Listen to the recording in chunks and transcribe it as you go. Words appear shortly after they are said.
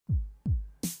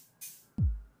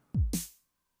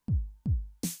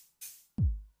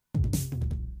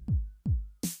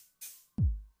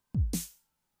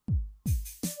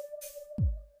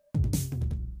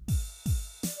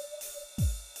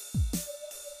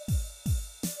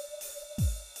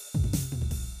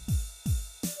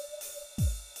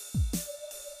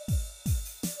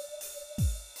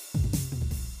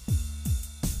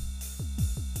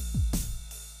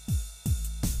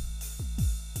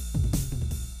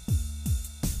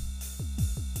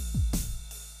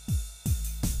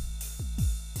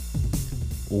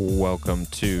Welcome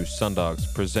to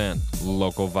SunDogs Present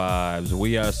Local Vibes.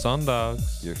 We are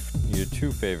SunDogs. Your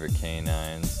two favorite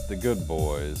canines, the good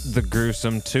boys. The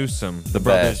gruesome twosome. The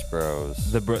brothers, Bash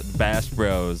Bros. The Bash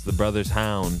Bros. The Brothers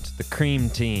Hound. The Cream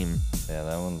Team. Yeah,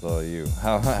 that one's all you.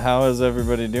 How is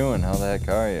everybody doing? How the heck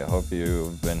are you? Hope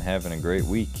you've been having a great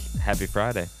week. Happy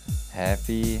Friday.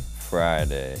 Happy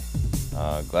Friday.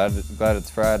 Glad it's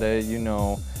Friday. You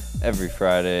know, every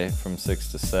Friday from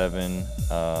 6 to 7,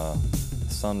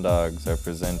 SunDogs are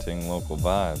presenting Local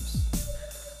Vibes.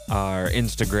 Our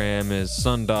Instagram is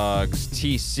SunDogs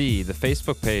TC. The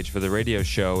Facebook page for the radio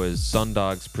show is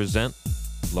SunDogs Present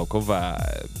Local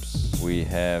Vibes. We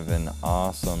have an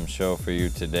awesome show for you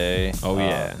today. Oh,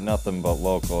 yeah. Nothing but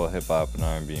local hip-hop and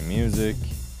R&B music.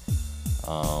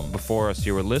 Before us,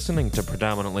 you were listening to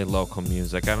predominantly local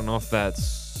music. I don't know if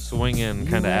that's swinging,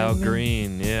 kind of Al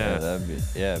Green. Yeah,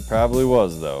 it probably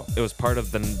was, though. It was part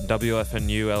of the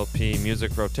WFNU LP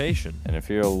music rotation. And if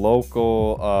you're a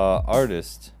local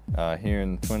artist here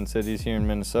in the Twin Cities, here in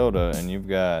Minnesota, and you've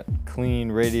got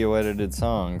clean radio-edited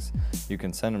songs, you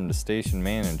can send them to station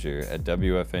manager at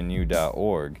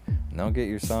WFNU.org, and they'll get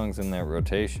your songs in that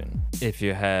rotation. If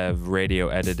you have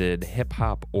radio-edited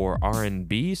hip-hop or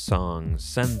R&B songs,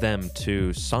 send them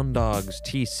to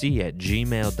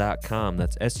sundogstc@gmail.com.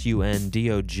 That's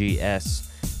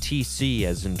SUNDOGSTC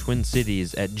as in Twin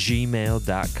Cities at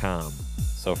gmail.com.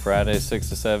 So Fridays 6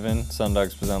 to 7,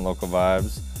 SunDogs Present Local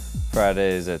Vibes.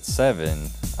 Fridays at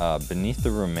 7, Beneath the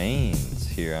Remains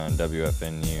here on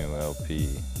WFNU LP.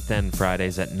 Then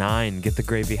Fridays at 9, Get the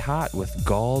Gravy Hot with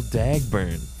Gall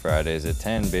Dagburn. Fridays at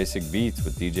 10, Basic Beats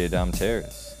with DJ Dom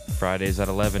Terrace. Fridays at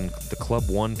 11, the Club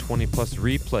 120 Plus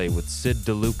Replay with Sid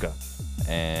DeLuca.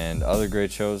 And other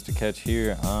great shows to catch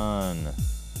here on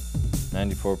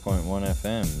 94.1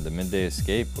 FM, The Midday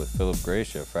Escape with Philip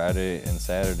Gracia, Friday and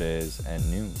Saturdays at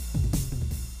noon.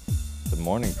 The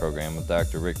morning program with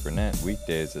Dr. Rick Burnett,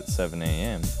 weekdays at 7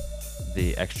 a.m.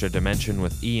 The Extra Dimension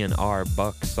with Ian R.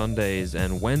 Buck, Sundays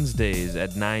and Wednesdays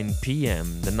at 9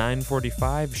 p.m. The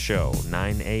 9:45 show,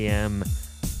 9 a.m.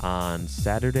 on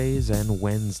Saturdays and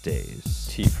Wednesdays.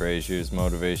 T. Frazier's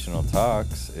Motivational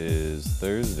Talks is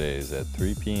Thursdays at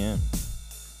 3 p.m.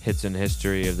 Hits and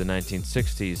History of the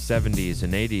 1960s, 70s,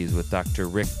 and 80s with Dr.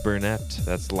 Rick Burnett.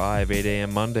 That's live 8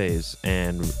 a.m. Mondays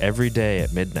and every day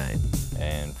at midnight.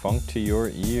 And Funk to Your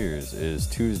Ears is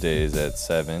Tuesdays at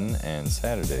 7 and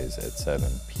Saturdays at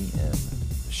 7 p.m.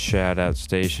 Shout out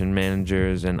station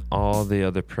managers and all the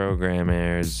other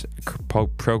programmers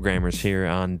here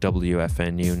on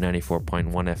WFNU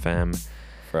 94.1 FM.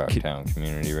 Frogtown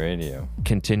Community Radio.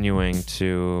 Continuing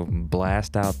to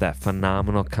blast out that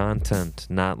phenomenal content,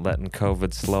 not letting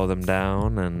COVID slow them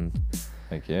down, and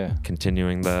heck yeah,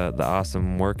 continuing the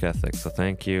awesome work ethic. So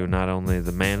thank you, not only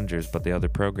the managers, but the other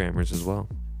programmers as well.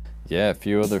 Yeah, a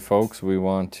few other folks we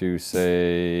want to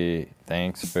say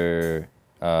thanks for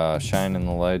shining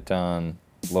the light on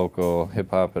local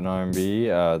hip-hop and R&B.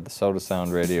 The Soda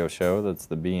Sound Radio Show, that's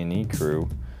the B&E crew.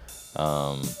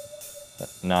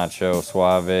 Nacho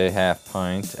Suave Half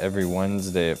Pint every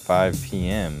Wednesday at 5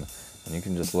 p.m. And you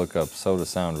can just look up Soda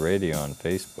Sound Radio on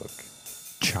Facebook.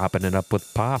 Chopping it up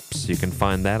with Pops. You can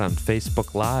find that on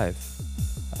Facebook Live.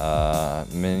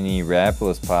 Mini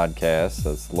Rapless Podcast,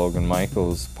 that's Logan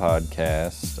Michaels'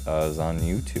 podcast, is on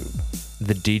YouTube.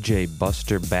 The DJ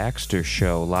Buster Baxter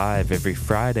Show live every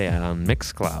Friday on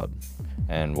Mixcloud.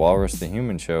 And Walrus the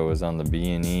Human Show is on the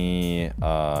B&E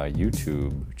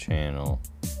YouTube channel.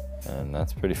 And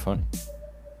that's pretty funny.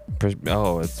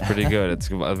 Oh, it's pretty good.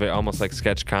 It's almost like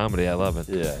sketch comedy. I love it.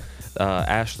 Yeah.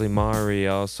 Ashley Mari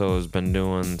also has been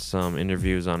doing some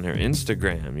interviews on her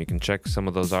Instagram. You can check some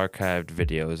of those archived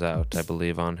videos out, I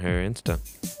believe, on her Insta.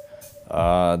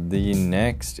 The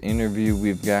next interview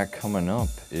we've got coming up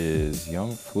is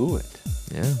Young Fluid.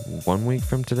 Yeah, 1 week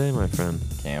from today, my friend.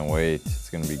 Can't wait.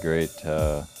 It's going to be great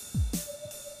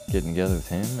getting together with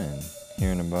him and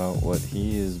hearing about what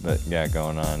he's got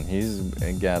going on. He's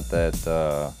got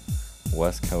that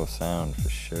West Coast sound for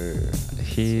sure.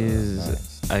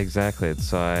 Nice. Exactly.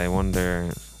 So I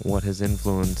wonder what his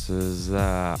influences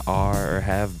are or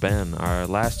have been. Our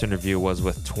last interview was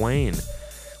with Twain.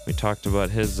 We talked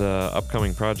about his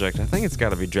upcoming project. I think it's got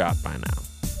to be dropped by now.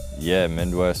 Yeah,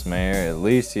 Midwest Mayor. At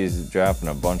least he's dropping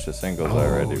a bunch of singles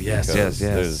already. Yes.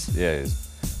 He's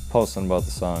posting about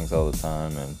the songs all the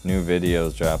time, and new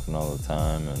videos dropping all the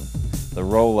time, and the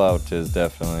rollout is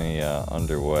definitely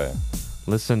underway.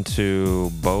 Listen to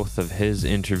both of his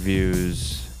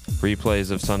interviews,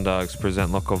 replays of SunDogs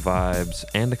Present Local Vibes,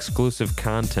 and exclusive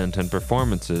content and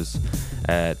performances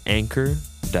at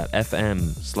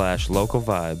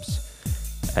anchor.fm/localvibes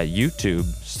at YouTube,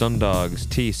 SunDogs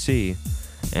TC,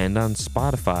 and on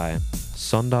Spotify,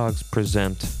 SunDogs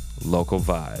Present Local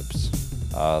Vibes.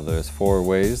 There's 4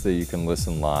 ways that you can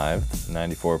listen live.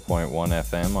 94.1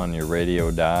 FM on your radio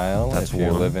dial. That's if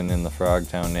you're one. living in the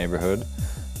Frogtown neighborhood.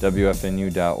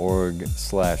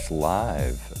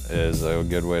 WFNU.org/live is a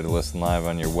good way to listen live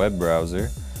on your web browser.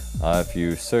 If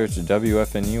you search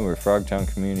WFNU or Frogtown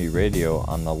Community Radio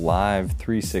on the Live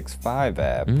 365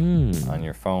 app on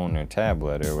your phone or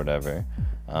tablet or whatever,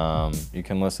 you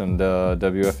can listen to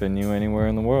WFNU anywhere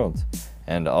in the world.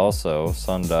 And also,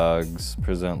 SunDogs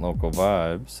Present Local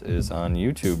Vibes is on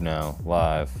YouTube now,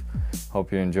 live.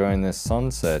 Hope you're enjoying this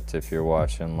sunset if you're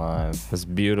watching live. This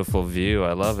beautiful view,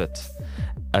 I love it.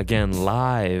 Again,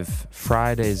 live,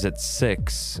 Fridays at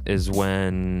 6 is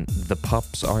when the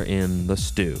pups are in the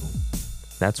stew.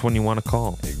 That's when you want to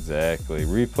call. Exactly.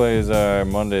 Replays are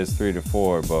Mondays 3 to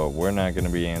 4, but we're not going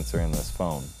to be answering this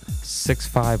phone.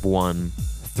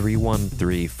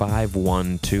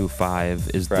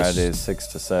 651-313-5125 is Fridays 6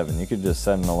 to 7. You could just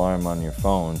set an alarm on your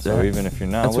phone, so even if you're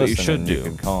not listening, you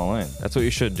can call in. That's what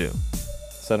you should do.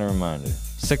 Set a reminder.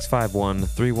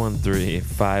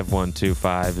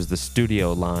 651-313-5125 is the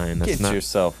studio line. Get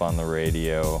yourself on the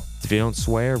radio. If you don't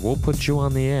swear, we'll put you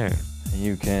on the air.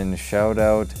 You can shout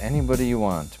out anybody you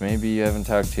want. Maybe you haven't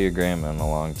talked to your grandma in a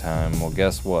long time. Well,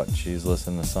 guess what? She's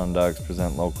listening to SunDogs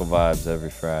Present Local Vibes every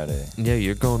Friday. Yeah,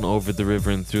 you're going over the river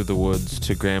and through the woods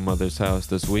to grandmother's house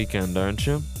this weekend, aren't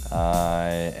you?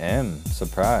 I am.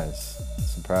 Surprise,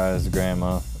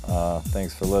 Grandma.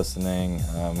 Thanks for listening.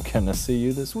 I'm gonna see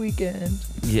you this weekend.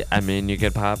 Yeah, I mean, you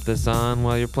could pop this on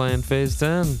while you're playing Phase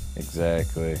 10.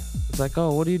 Exactly. It's like,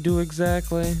 oh, what do you do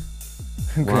exactly?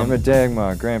 Grandma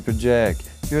Dagmar, Grandpa Jack,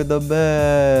 you're the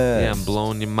best. Yeah, I'm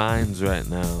blowing your minds right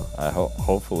now.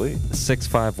 Hopefully.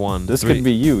 651. This could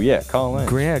be you. Yeah, call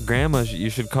in. Yeah, Grandma, you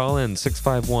should call in.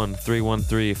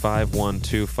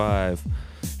 651-313-5125.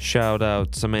 Shout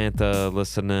out Samantha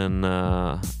listening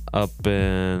up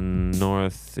in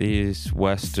northeast,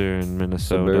 western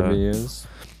Minnesota. Suburbias.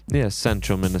 Yeah,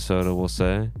 central Minnesota, we'll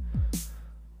say.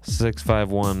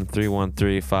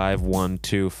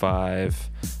 651-313-5125.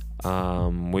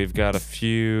 We've got a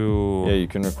few... Yeah, you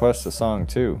can request a song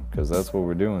too, because that's what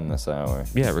we're doing this hour.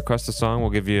 Yeah, request a song. We'll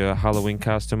give you Halloween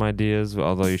costume ideas,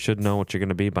 although you should know what you're going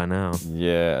to be by now.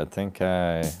 Yeah, I think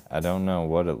I don't know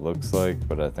what it looks like,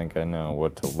 but I think I know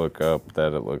what to look up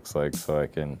that it looks like so I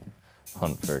can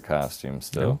hunt for a costume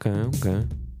still. Okay.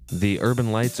 The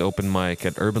Urban Lights open mic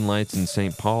at Urban Lights in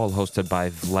St. Paul, hosted by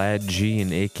Vlad G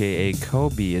and AKA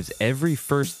Kobe, is every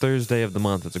first Thursday of the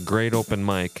month. It's a great open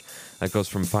mic that goes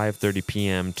from 5:30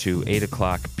 p.m. to 8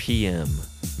 o'clock p.m.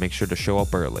 Make sure to show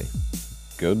up early.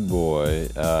 Good Boy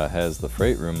has the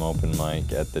Freight Room open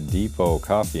mic at the Depot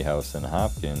Coffee House in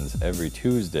Hopkins every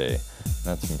Tuesday.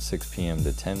 That's from 6 p.m.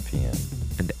 to 10 p.m.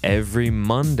 And every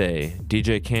Monday,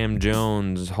 DJ Cam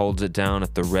Jones holds it down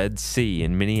at the Red Sea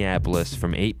in Minneapolis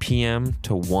from 8 p.m.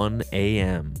 to 1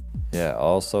 a.m. Yeah,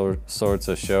 all sorts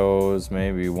of shows.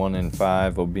 Maybe 1 in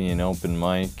 5 will be an open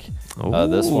mic.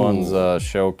 This one's a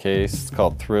showcase. It's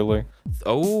called Thriller.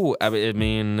 Oh, I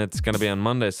mean, it's going to be on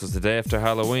Monday, so it's the day after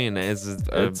Halloween. It's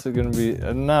going to be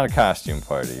not a costume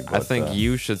party. But, I think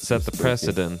you should set the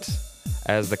precedent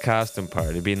as the costume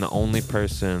party, being the only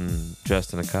person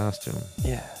dressed in a costume.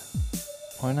 Yeah.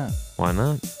 Why not? Why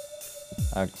not?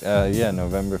 Yeah,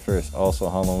 November 1st. Also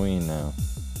Halloween now.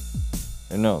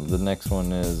 No, the next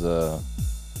one is,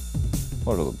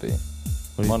 what'll it be?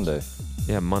 Monday.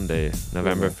 Yeah, Monday,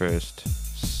 November 1st,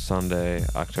 Sunday,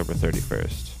 October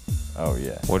 31st. Oh,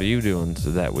 yeah. What are you doing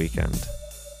that weekend?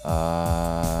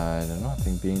 I don't know. I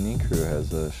think B&E Crew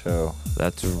has a show.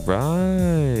 That's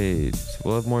right.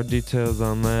 We'll have more details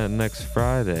on that next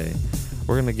Friday.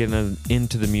 We're going to get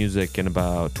into the music in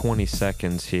about 20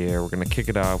 seconds here. We're going to kick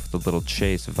it off with a little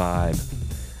Chase vibe.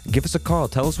 Give us a call.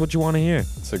 Tell us what you want to hear.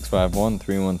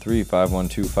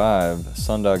 651-313-5125.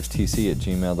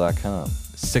 SunDogsTC@gmail.com.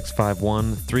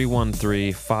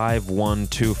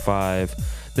 651-313-5125.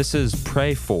 This is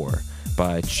Pray For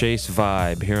by Chase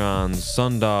Vibe here on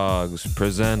SunDogs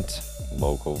Present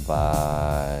Local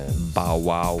Vibes. Bow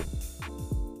wow.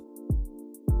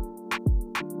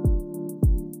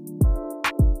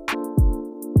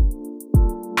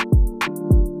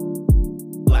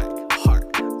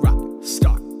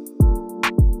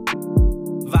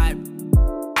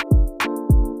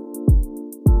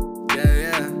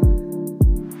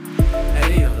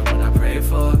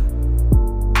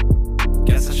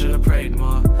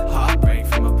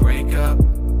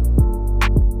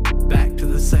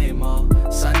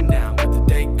 Sundown, where the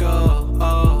day go?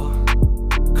 Oh.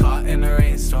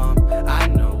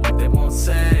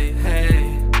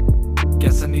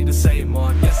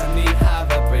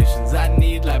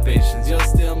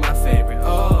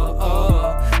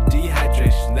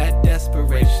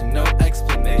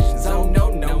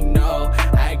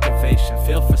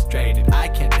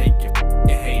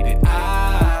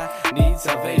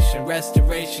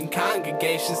 restoration.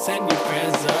 Congregation, send your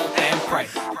prayers up and pray.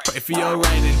 Pray for your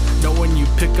writing, knowing you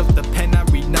pick up the pen, I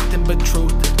read nothing but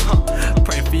truth.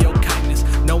 Pray for your kindness,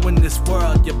 knowing this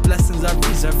world, your blessings are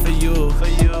reserved for you.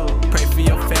 Pray for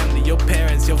your family, your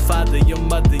parents, your father, your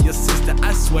mother, your sister.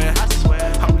 I swear,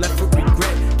 I'm left with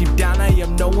regret. Deep down I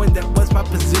am knowing that was my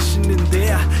position in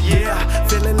there. Yeah,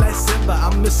 feeling like Simba,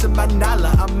 I'm missing my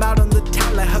Nala. I'm out on the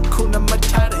town like Hakuna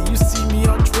Matata. You see me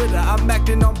on Twitter, I'm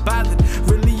acting unbothered.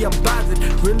 Really I'm bothered,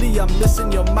 really I'm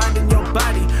missing your mind and your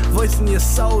body. Voicing your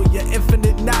soul, your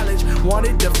infinite knowledge.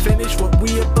 Wanted to finish what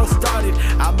we had both started.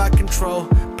 Out my control,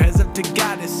 prayers up to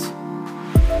Goddess.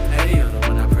 Hey, you're the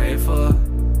one I prayed for.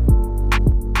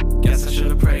 Guess I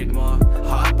should've prayed more.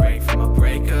 Heartbreak from a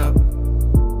breakup.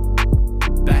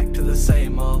 Back to the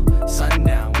same old.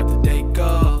 Sundown, where the day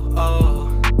go?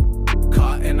 Oh,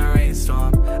 caught in a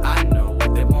rainstorm. I know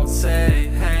what they won't say.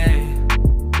 Hey,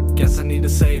 guess I need to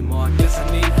say more. Guess I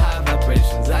need high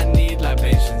vibrations. I need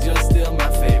libations. You're still my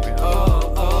favorite.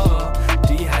 Oh, oh,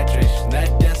 dehydration,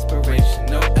 that desperation.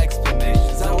 No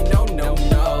explanations. Oh, no, no,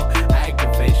 no.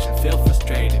 Aggravation, feel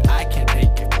frustrated. I can't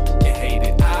take it. You hate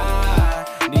it.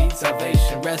 I need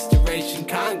salvation, restoration,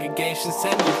 congregation.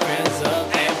 Send your prayers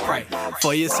up and pray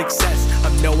for your success.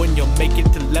 I'm knowing you'll make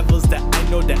it to levels that I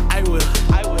know that I will.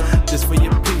 Just for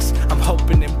your peace, I'm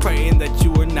hoping and praying that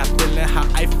you are not feeling how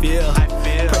I feel.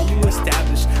 Pray you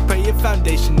establish, pray your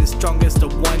foundation is strong as the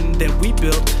one that we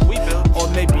built. Or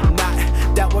maybe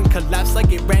not, that one collapsed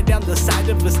like it ran down the side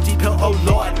of a steep hill. Oh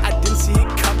Lord, I didn't see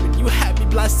it coming, you had me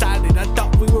blindsided. I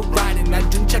thought we were riding, I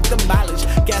didn't check the mileage.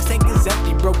 Gas tank is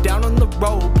empty, broke down on the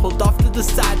road, pulled off to the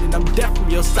side. And I'm deaf from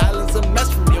your silence, a mess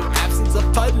from your absence. A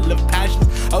puddle of passions,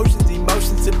 oceans,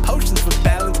 emotions, and potions for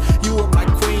balance. You were my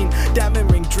queen,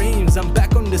 diamond ring dreams. I'm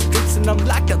back on the streets and I'm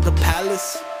locked out the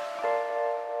palace.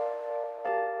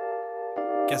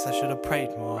 Guess I should've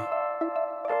prayed more.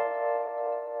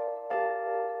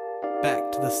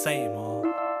 Back to the same old.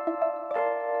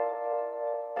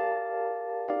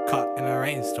 Caught in a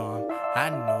rainstorm. I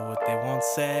know what they won't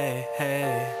say.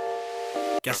 Hey,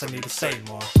 guess I need to say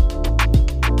more.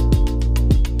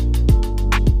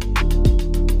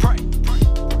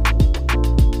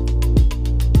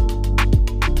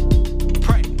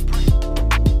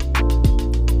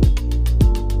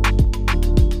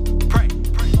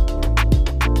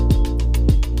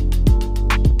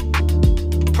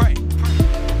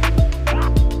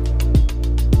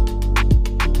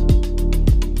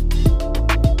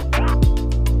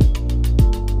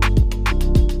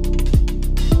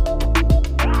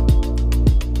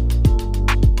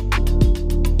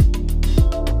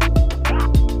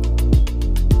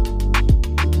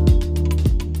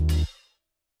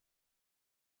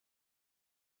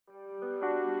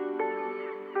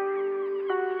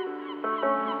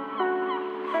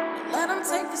 Let them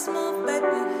take the smooth, baby.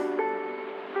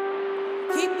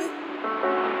 Keep it,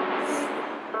 yeah.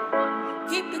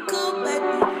 Keep it cool,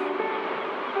 baby.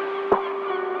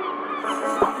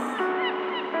 Yeah.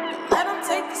 Let them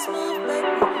take the smooth,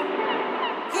 baby.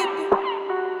 Keep it.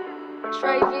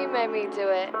 Trey V made me do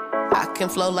it. I can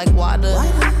flow like water,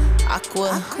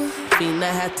 aqua. Fina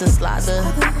had to slaughter,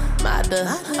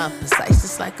 Mada. I'm precise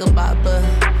just like a baba.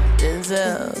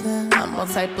 Denzel, I'm all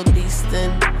type of beast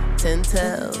and 10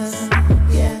 tails.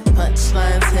 Yeah,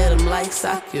 punchlines hit them like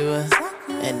Sakura.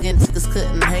 And then niggas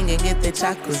couldn't hang and get their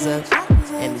chakras up.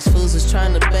 And these fools was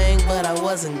trying to bang, but I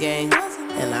wasn't gang.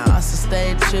 And I also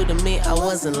stayed true to me, I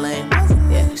wasn't lame.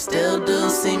 Yeah, you still do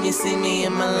see me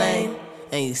in my lane.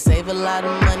 And you save a lot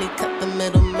of money, cut the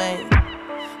middleman.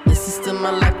 This is still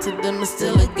my life, to them it's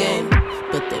still a game.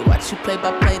 But they watch you play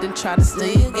by play, then try to steal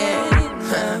your game.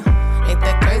 Ain't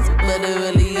that crazy, but it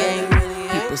really ain't.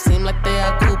 People seem like they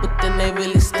are cool, but then they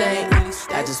really stay.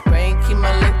 I just pray and keep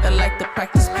my length, I like to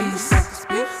practice peace.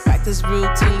 Practice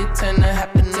routinely, turn to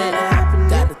happening.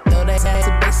 Gotta throw that ass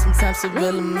to base, sometimes it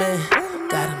really man.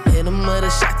 Gotta hit him with a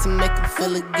shot to make him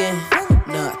feel again.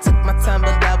 No, I took my time,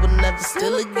 but I would never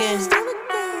steal again.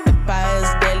 Empire's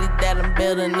daily that I'm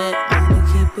building it. I'ma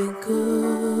keep it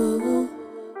cool.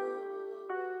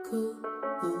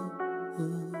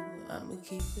 I'ma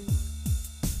keep it.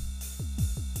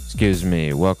 Excuse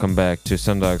me, welcome back to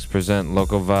SunDogs Present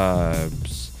Local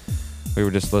Vibes. We were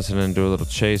just listening to a little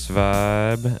Chase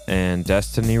Vibe and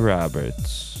Destiny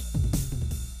Roberts.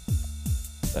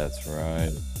 That's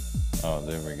right. Oh,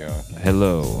 there we go.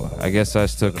 Hello. I guess I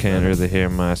still can't really hear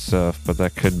myself, but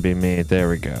that could be me. There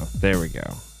we go. There we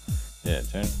go. Yeah,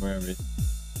 turn wherever you...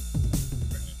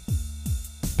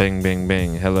 Bing, bing,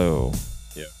 bing. Hello.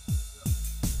 Yeah.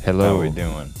 Hello. How are we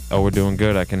doing? Oh, we're doing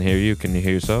good. I can hear you. Can you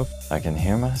hear yourself? I can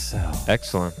hear myself.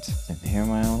 Excellent. I can hear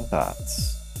my own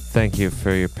thoughts. Thank you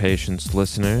for your patience,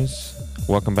 listeners.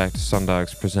 Welcome back to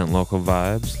SunDogs Present Local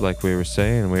Vibes. Like we were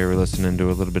saying, we were listening to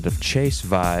a little bit of Chase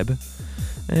Vibe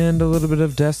and a little bit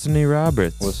of Destiny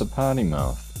Roberts. With a potty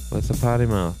mouth. With a potty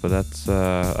mouth, but that's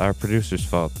our producer's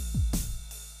fault.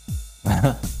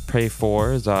 Pray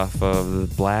For is off of the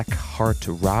Black Heart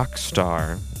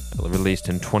Rockstar, released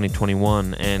in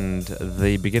 2021, and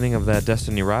the beginning of that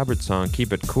Destiny Roberts song,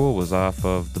 Keep It Cool, was off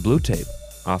of the Blue Tape,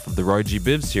 off of the Roy G.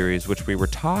 Biv series, which we were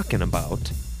talking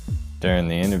about during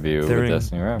the interview with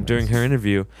Destiny Roberts. During her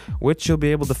interview, which you'll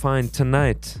be able to find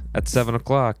tonight at 7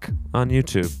 o'clock on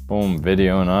YouTube. Boom,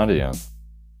 video and audio.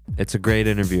 It's a great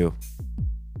interview,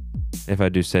 if I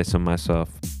do say so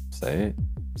myself. Say it.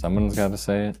 Someone's got to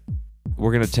say it.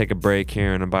 We're going to take a break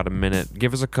here in about a minute.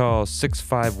 Give us a call,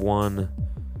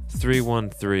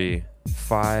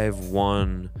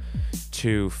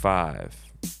 651-313-5125.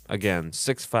 Again,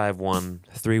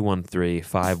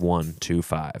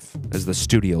 651-313-5125 is the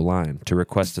studio line to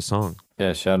request a song.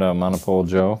 Yeah, shout out Monopole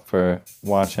Joe for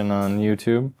watching on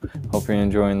YouTube. Hope you're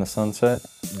enjoying the sunset.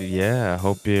 Yeah, I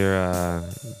hope you're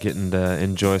getting to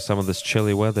enjoy some of this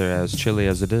chilly weather, as chilly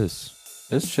as it is.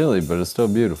 It's chilly, but it's still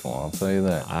beautiful, I'll tell you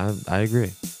that. I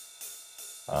agree.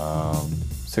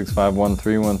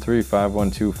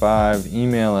 651-313-5125.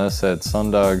 Email us at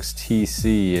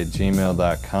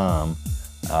sundogstc@gmail.com.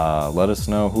 Let us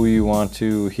know who you want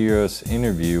to hear us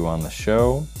interview on the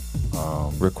show.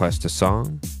 Request a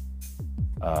song.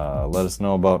 Let us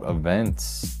know about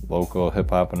events, local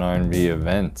hip-hop and R&B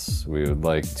events. We would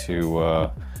like to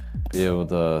be able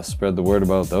to spread the word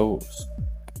about those.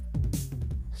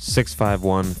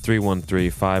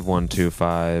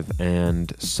 651-313-5125 and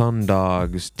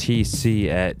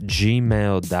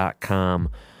sundogstc@gmail.com.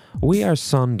 We are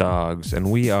SunDogs,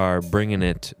 and we are bringing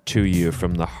it to you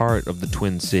from the heart of the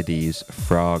Twin Cities,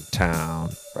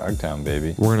 Frogtown. Frogtown,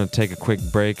 baby. We're going to take a quick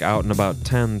break. Out in about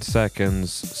 10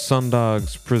 seconds,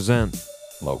 SunDogs present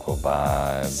Local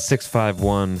Vibes.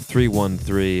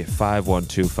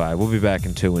 651-313-5125. We'll be back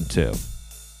in 2 and 2.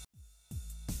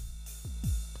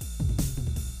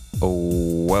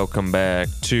 Welcome back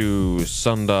to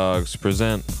SunDogs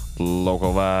present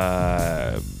Local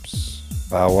Vibes.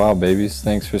 Wow, babies.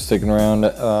 Thanks for sticking around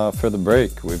for the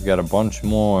break. We've got a bunch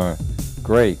more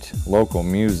great local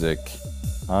music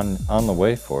on the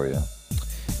way for you.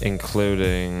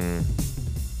 Including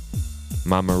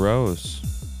Mama Rose,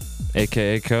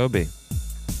 a.k.a. Kobe,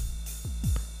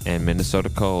 and Minnesota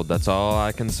Cold. That's all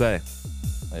I can say.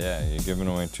 Yeah, you're giving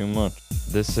away too much.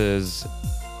 This is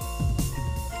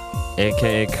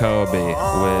a.k.a. Kobe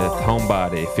with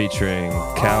Homebody featuring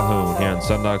Calhoun here on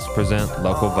SunDogs Present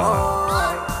Local Vibes.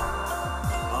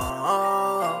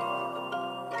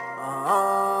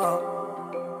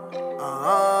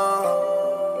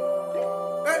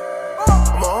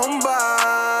 I'm a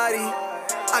homebody,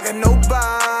 I got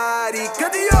nobody.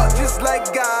 Cut the up just like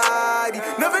Gotti.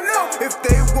 Never know if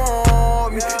they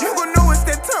want me. You gon' know it's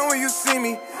that time when you see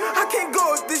me. I can't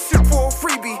go with this shit for a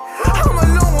freebie. I'm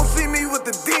alone, won't see me with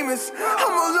the demons.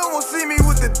 I'm alone, won't see me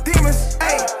with the demons.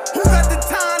 Hey, who got the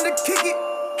time to kick it?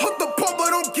 Hook the pump,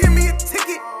 but don't give me a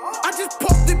ticket. I just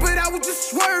popped it, but I was just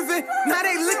swerving. Now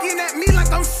they looking at me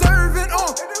like I'm serving.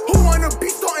 Who wanna be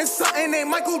starting something named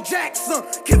Michael Jackson?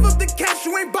 Give up the cash,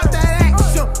 you ain't bout that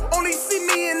action. Only see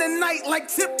me in the night like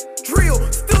Tip Drill.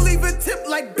 Still leave a tip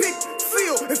like Big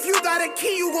Phil. If you got a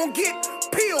key, you gon' get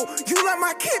peeled. You like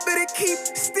my kid, better keep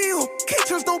still. Can't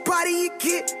trust nobody, you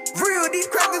get real. These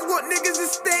crackers want niggas to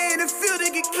stay in the field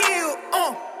and get killed.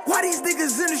 Why these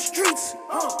niggas in the streets?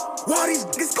 Why these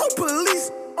niggas call police?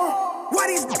 Why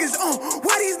these niggas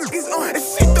Why these niggas And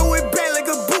she throw it back like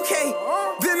a bouquet.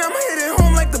 Then I'm heading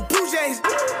home like the Blue Jays.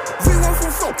 We went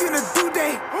from folk in a due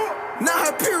day. Now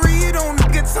her period on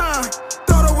nigga time.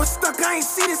 Thought I was stuck, I ain't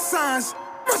see the signs.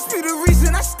 Must be the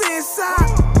reason I stay inside.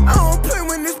 I don't play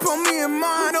when it's put me in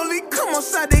mind. Only come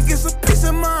outside, they get some peace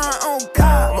of mind. Oh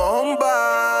God, I'm a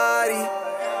homebody,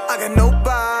 I got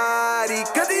nobody.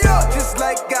 Cut the up just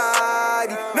like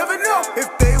Gotti. Never know if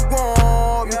they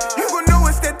want me. You gon' know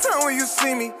it's that time when you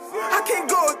see me. I can't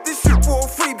go with this shit for a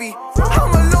freebie.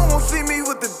 I'm alone, won't see me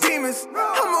with the demons.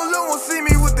 I'm alone, won't see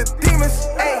me with the demons.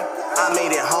 Hey, I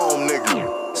made it home,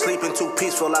 nigga. Sleeping too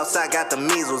peaceful outside, got the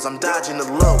measles. I'm dodging the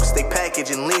lokes, they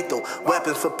packaging lethal.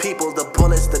 Weapons for people, the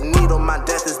bullets, the needle. My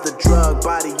death is the drug,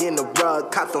 body in the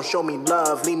rug. Cops don't show me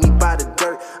love, leave me by the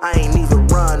dirt. I ain't even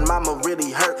run, mama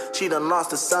really hurt. She done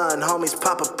lost a son, homies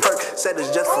pop a perk. Said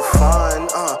it's just for fun,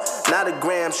 Now the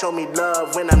gram show me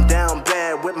love when I'm down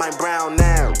bad with my brown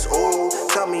nails. Ooh,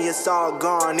 tell me it's all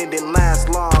gone, it didn't last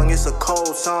long. It's a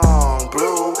cold song,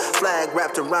 blue. flag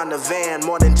wrapped around the van.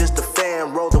 More than just a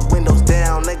fan. Roll the windows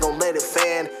down, they gon' let it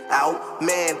fan out.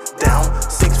 Man down.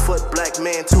 6 foot black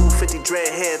man, 250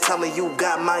 dread hair. Tell me you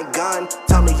got my gun.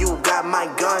 Tell me you got my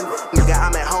gun. Nigga,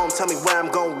 I'm at home. Tell me where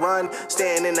I'm gon' run.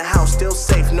 Staying in the house, still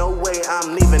safe. No way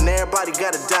I'm leaving. Everybody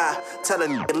gotta die. Tell a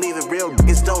nigga leave it. Real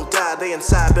niggas don't die. They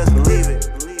inside, best believe it.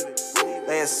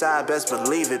 They inside, best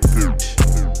believe it, bitch.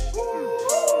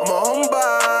 I'm a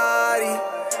homebody,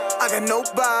 I got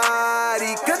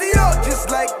nobody. Cause they all just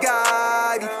like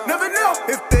God. Never know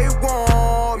if they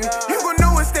want me. You gon'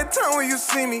 know it's that time when you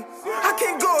see me. I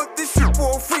can't go with this shit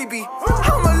for a freebie.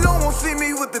 I'm alone, won't see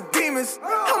me with the demons.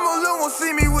 I'm alone, won't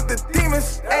see me with the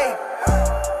demons. Ayy.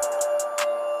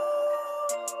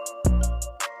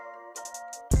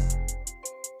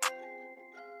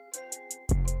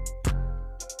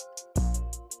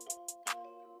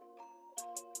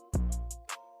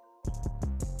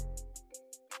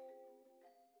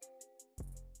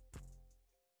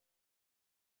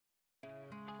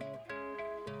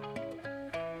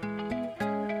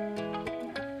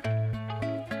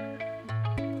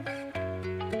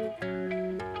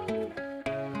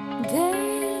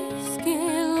 Days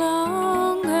get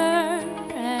longer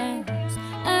as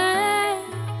I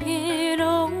get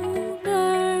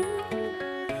older.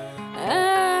 I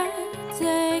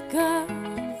take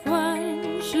off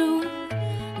one shoe,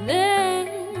 then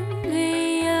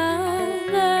the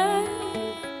other.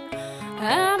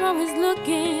 I'm always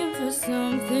looking for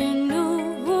something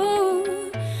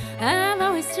new. I'm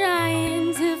always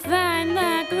trying to find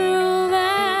that groove.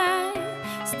 I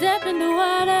step in the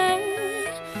water,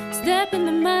 step in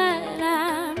the mud.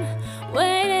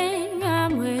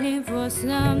 I'm waiting for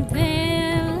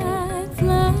something like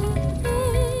flood,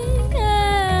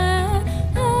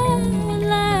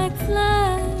 like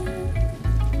flood,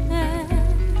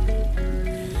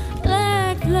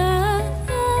 like flood,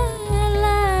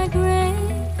 like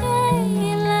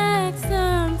rain, like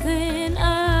something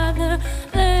other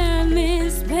than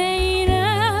this pain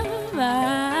of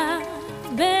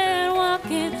I've been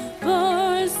walking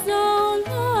for so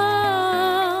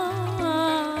long.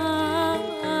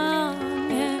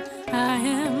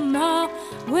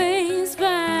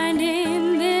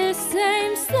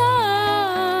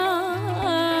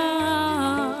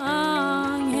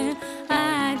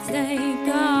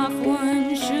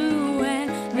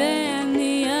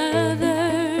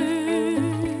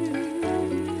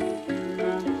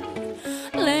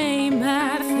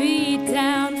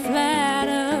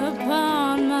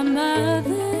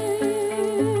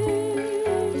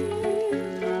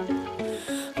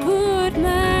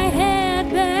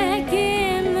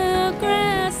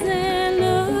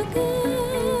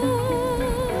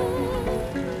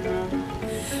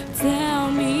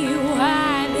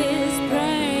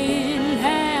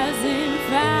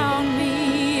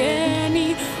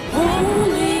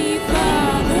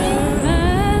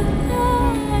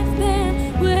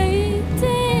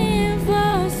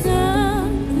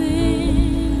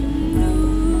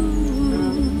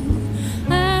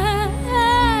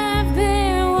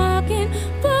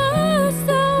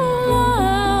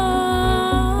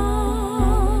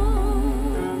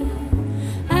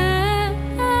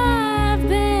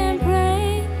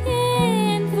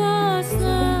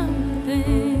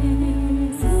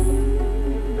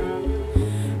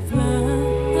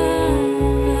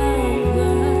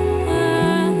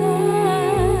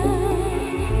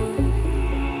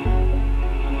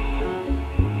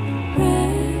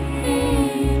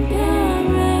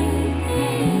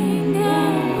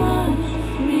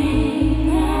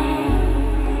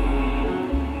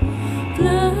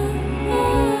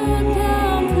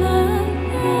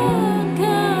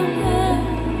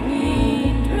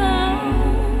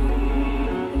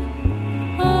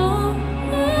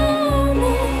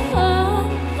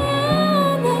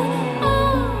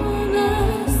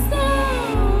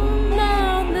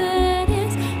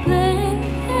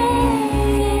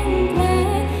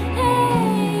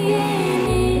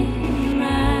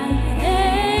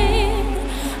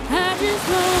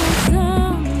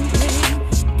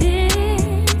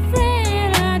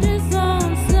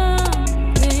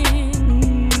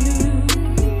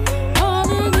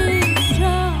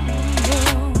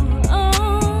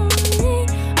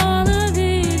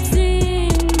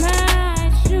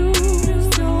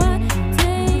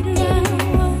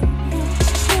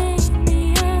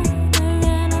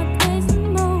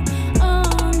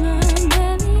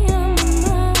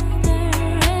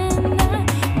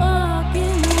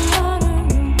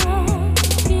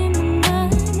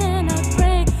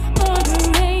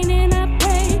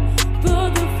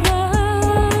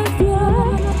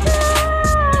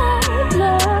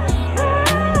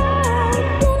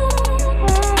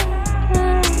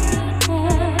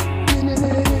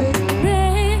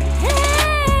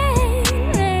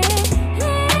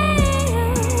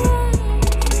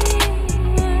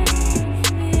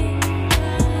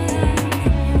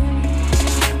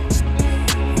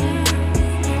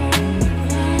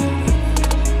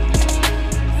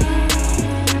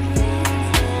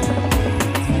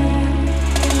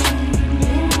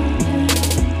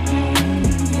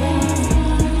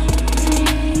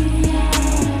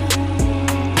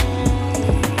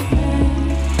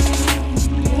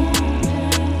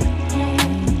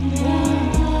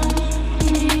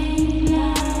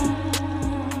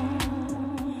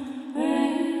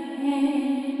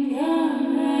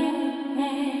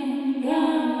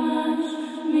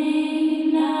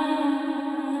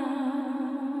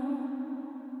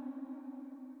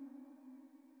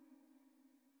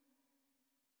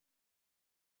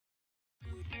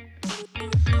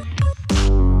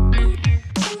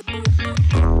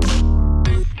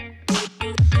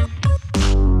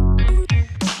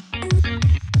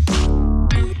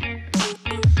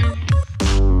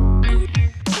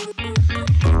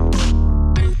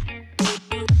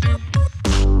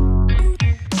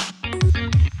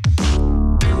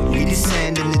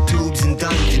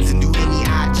 dungeons and do any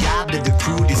odd job to the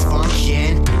crew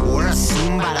dysfunction. Or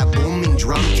assume by the booming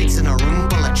drum kicks in a room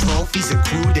full of trophies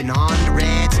accrued in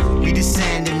hundreds. We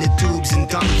descend in the tubes and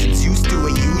dungeons, used to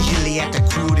it usually at the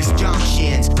crudest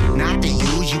junctions. Not the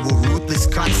usual ruthless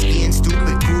cut skin,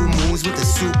 stupid crew moves with a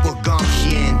super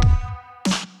gumption.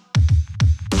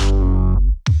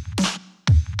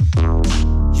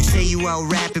 You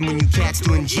out rapping when you cats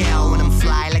doing jail. When I'm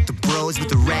fly like the bros with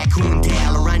the raccoon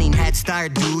tail. A running head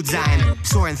start dudes, I'm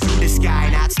soaring through the sky.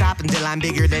 Not stopping till I'm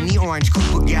bigger than the orange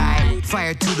Koopa guy.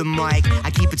 Fire to the mic, I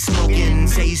keep it smoking.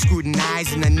 Say you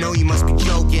scrutinize and I know you must be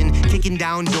joking. Kicking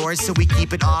down doors so we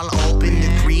keep it all open.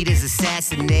 The creed is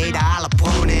assassinate all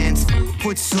opponents.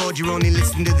 Foot soldier, only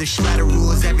listen to the shredder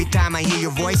rules. Every time I hear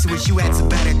your voice I wish you had some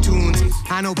better tunes.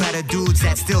 I know better dudes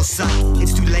that still suck.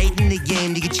 It's too late in the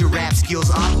game to get your rap skills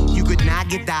up. You could not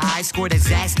get the high score that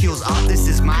Zach skills up. This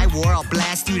is my war, I'll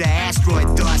blast you to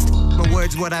asteroid dust. My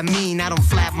words what I mean, I don't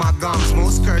flap my gums.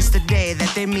 Most curse today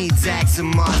that they meet Zach's a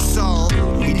must. So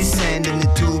we descend in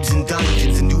the tubes and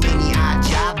dungeons and do any odd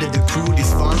job to the crew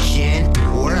dysfunction.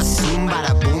 Or assume by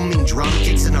the booming drum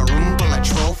kicks in a room full of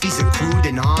trophies accrued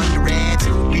in hundreds.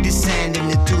 We descend in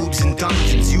the tubes and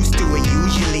dungeons, used to it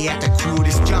usually at the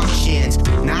crudest junctions.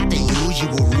 Not the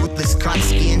usual ruthless cut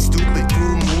skin, stupid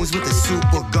crew moves with a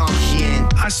super gumption.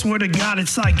 I swear to God,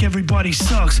 it's like everybody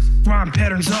sucks. Rhyme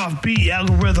patterns off beat,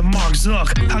 algorithm Mark Zuck.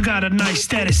 I got a nice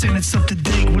status and it's up to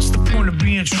date. What's the point of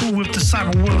being true if the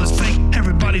cyber world is fake?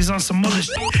 Everybody's on some other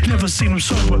shit, never seen them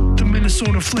sober. The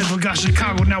Minnesota flavor got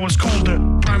Chicago, now it's colder.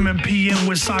 Prime MPM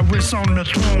with Cyrus on the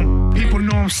throne. People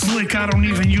know I'm slick, I don't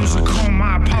even use a comb.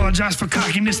 I apologize for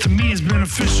cockiness, to me it's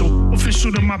beneficial.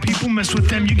 Official to my people, mess with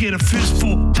them, you get a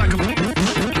fistful. Like a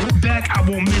back, I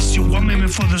won't miss you. I'm aiming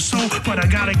for the soul, but I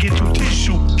gotta get through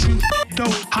tissue.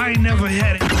 Though I ain't never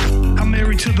had it. I'm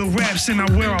married to the raps and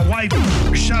I wear a white.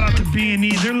 Shout out to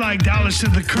B&E, they're like dollars to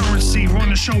the currency. Run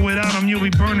the show without them, you'll be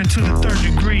burning to the third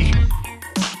degree.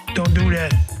 Don't do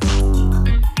that.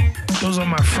 Those are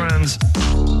my friends.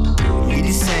 We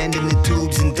descend in the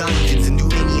tubes and dungeons and do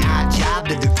any odd job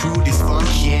to the crew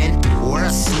dysfunction. Or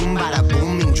assume by the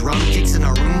booming drum kicks in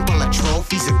a room full of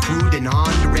trophies accrued in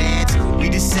hundreds. We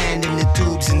descend in the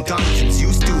tubes and dungeons,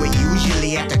 used to it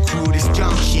usually at the crudest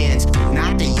junctions.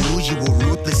 Not the usual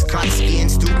ruthless cut skin,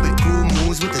 stupid crew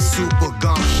moves with a super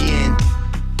gumption.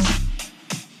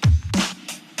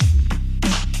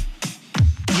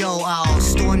 Yo, I'll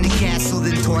storm the castle,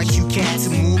 then torch you cats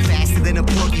and move faster than a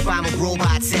porcupine with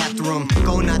robots after them.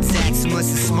 Go nuts,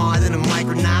 Maximus is smaller than a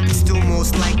micronaut, but still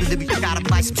most likely to be shot up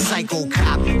by some psycho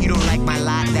cop. You don't like my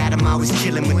lot, that I'm always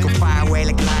chilling with. Go far away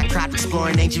like live crop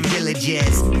exploring ancient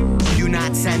villages. Do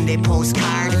not send a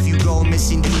postcard. If you go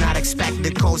missing, do not expect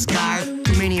the Coast Guard.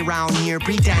 Too many around here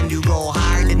pretend to go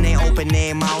hard, and they open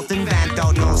their mouth and vent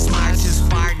out no smarts, just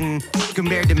farting.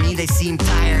 Compared to me, they seem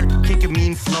tired. Kick a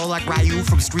mean flow like Ryu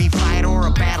from Street Fighter or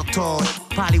a Battletoad.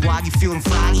 Probably while you feeling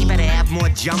froggy, better have more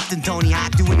jump than Tony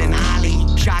Hawk doing an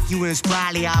ollie. Shock you in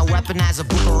sprawly, I'll weaponize a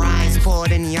book of rhymes. Pour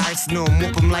it in the arsenal,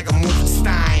 whoop 'em like a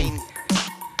Wolfenstein.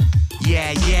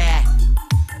 Yeah, yeah.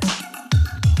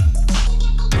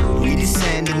 We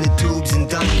descend in the tubes and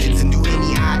dungeons and do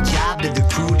any odd job to the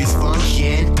crew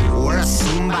dysfunction. Or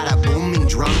assume by the booming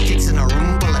drum kicks in a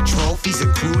room full of trophies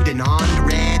accrued in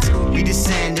hundreds. We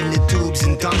descend in the tubes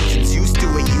and dungeons, used to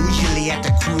it usually at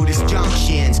the crudest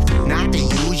junctions. Not the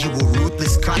usual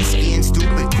ruthless cut skin,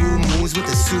 stupid crew moves with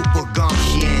a super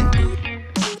gumption.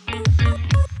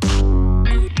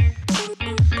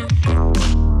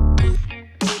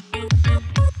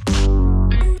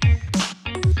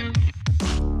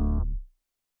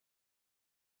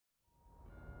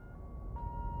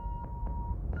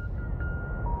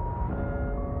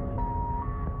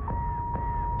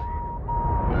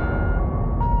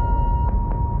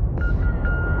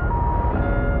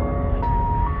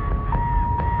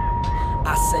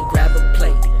 I say grab a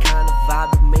plate, the kind of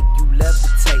vibe that make you levitate.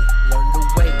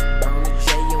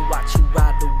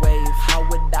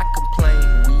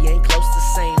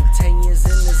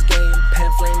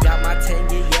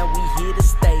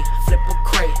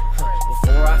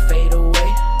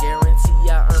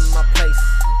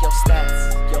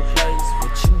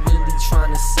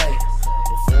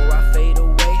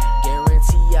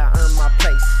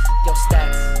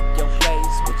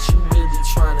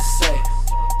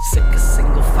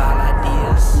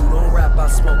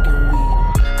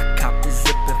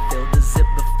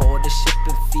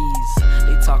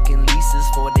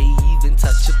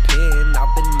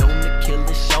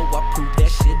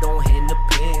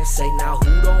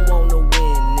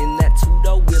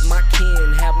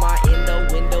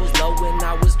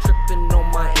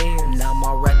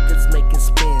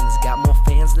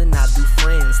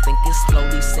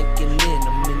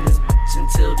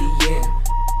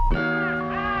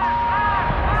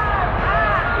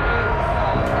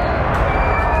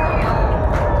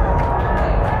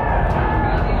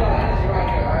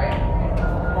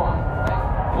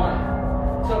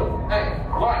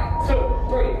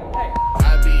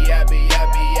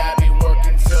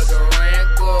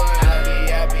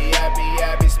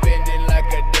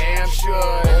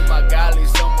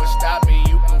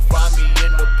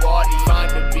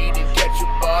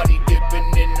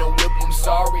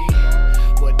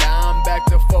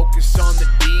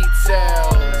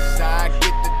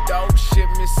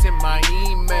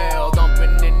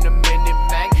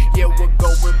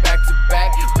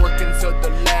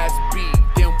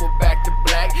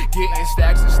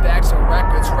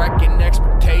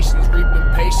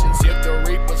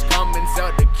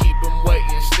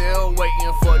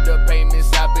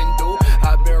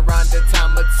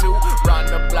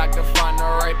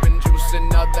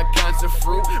 taste of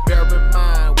fruit. Bear in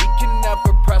mind, we can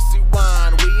never press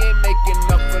rewind. We ain't making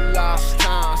up for lost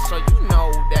time, so you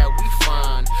know that we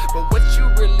fine. But what you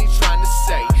really trying to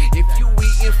say? If you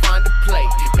eat and find a plate,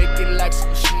 make it like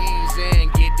some cheese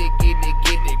and get it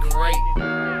great.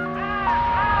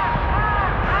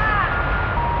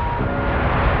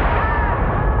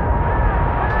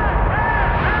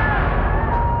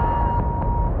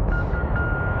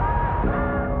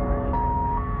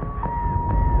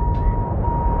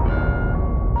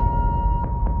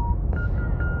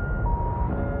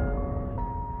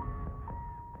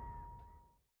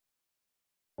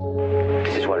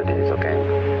 This is what it is, okay?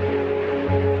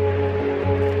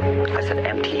 I said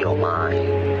empty your mind.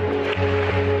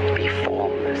 Be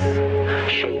formless,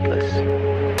 shapeless,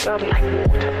 like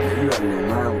water. You got your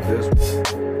mind with this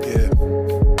one. Yeah.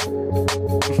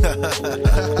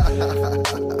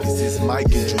 This is my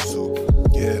jutsu.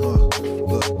 Yeah.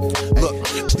 Look,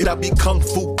 did I be kung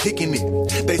fu kicking it?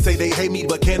 They say they hate me,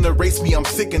 but can't erase me, I'm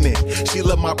sickening. She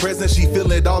love my presence, she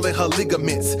feel it all in her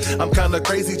ligaments. I'm kinda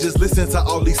crazy, just listen to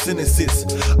all these sentences.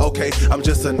 Okay, I'm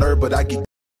just a nerd, but I get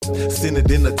send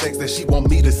it in the text that she want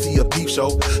me to see a peep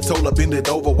show. Told her bend it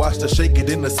over, watch her shake it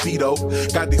in the speedo.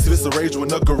 Got these fists of rage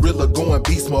when a gorilla going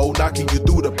beast mode, knocking you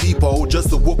through the peephole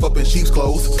just a wolf up in sheep's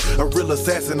clothes. A real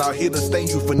assassin out here to stain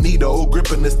you for Nito,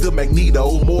 gripping is still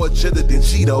Magneto, more cheddar than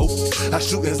Cheeto. I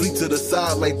shoot and leap to the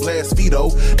side like Blast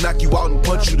Vito, knock you out and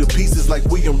punch you to pieces like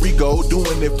William Rico.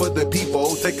 Doing it for the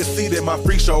people, take a seat in my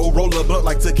free show, roll a blunt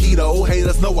like taquito.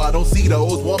 Haters know I don't see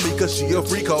those, want me cause she a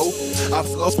freako. I'm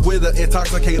with an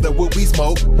intoxicator what we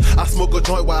smoke. I smoke a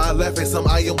joint while I laugh at some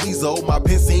I am Weasel. My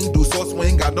pen scene do sword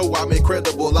swing, I know I'm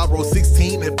incredible. I roll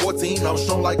 16 and 14, I'm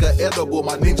strong like an edible.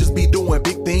 My ninjas be doing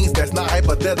big things, that's not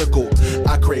hypothetical.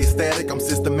 I create static, I'm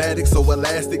systematic, so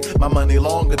elastic. My money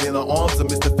longer than the arms of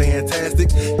Mr. Fantastic.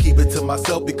 Keep it to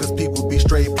myself because people be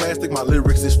straight plastic. My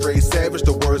lyrics is straight savage,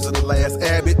 the words of the last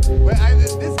Abbott. Well,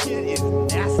 this kid is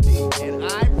nasty, and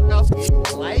I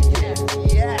fucking like it,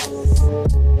 yes.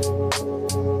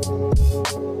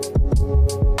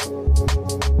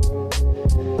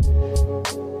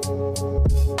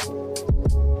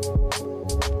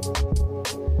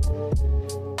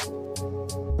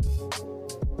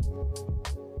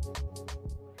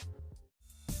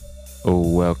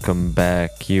 Welcome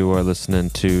back. You are listening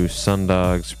to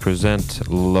SunDogs present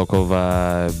Local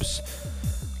Vibes.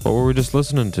 What were we just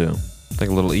listening to? I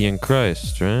think a little Ian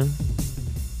Christ, right?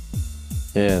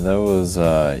 Yeah, that was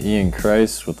Ian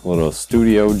Christ with a little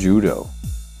Studio Judo.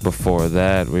 Before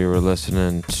that, we were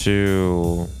listening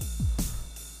to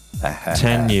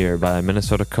 10 Year by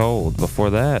Minnesota Cold. Before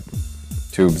that,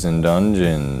 Tubes and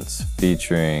Dungeons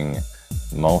featuring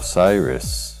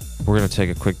Mosiris. We're going to take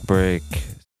a quick break.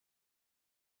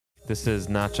 This is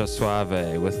Nacho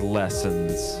Suave with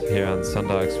Lessons here on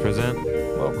SunDogs Present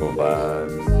Local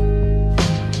Vibes.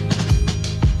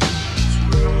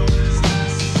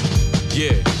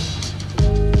 Yeah.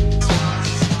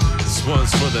 This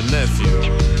one's for the nephew.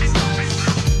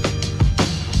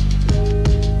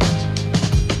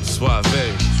 Suave.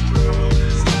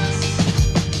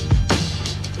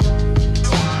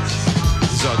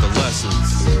 These are the lessons.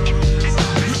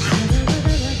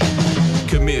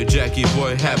 Come here, Jackie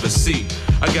boy, have a seat.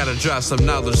 I gotta drop some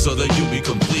knowledge so that you'll be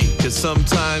complete. Cause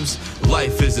sometimes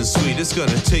life isn't sweet. It's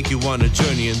gonna take you on a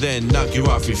journey and then knock you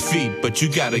off your feet. But you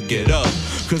gotta get up,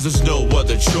 cause there's no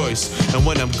other choice. And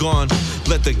when I'm gone,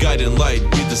 let the guiding light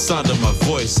be the sound of my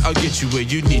voice. I'll get you where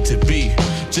you need to be.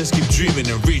 Just keep dreaming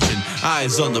and reaching,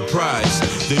 eyes on the prize.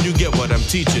 Then you get what I'm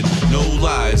teaching, no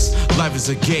lies. Life is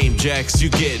a game, Jax, you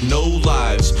get no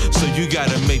lives. So you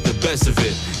gotta make the best of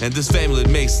it. And this family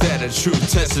makes that a true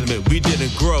testament. We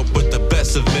didn't grow up with the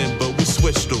best of men, but we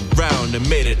switched around and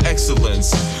made it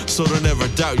excellence. So don't ever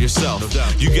doubt yourself.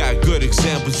 You got good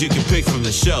examples you can pick from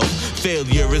the shelf.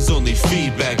 Failure is only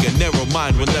feedback. A narrow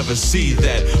mind will never see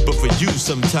that. But for you,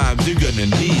 sometimes you're gonna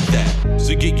need that.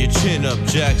 So get your chin up,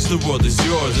 Jax, the world is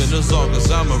yours. And as long as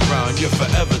I'm around, you're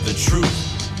forever the truth.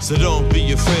 So don't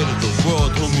be afraid of the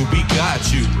world, homie, we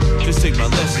got you. Just take my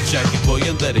lesson, Jackie boy,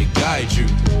 and let it guide you.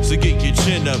 So get your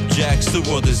chin up, Jax, the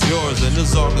world is yours. And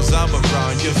as long as I'm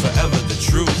around, you're forever the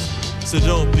truth. So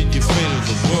don't be afraid of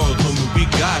the world, homie, we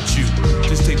got you.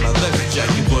 Just take my lesson,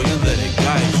 Jackie boy, and let it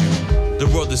guide you. The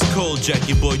world is cold,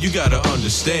 Jackie boy, you gotta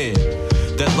understand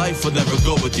that life will never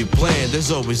go with your plan.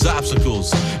 There's always obstacles,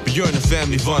 but you're in a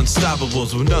family of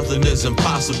unstoppables where nothing is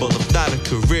impossible. If not a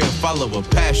career, follow a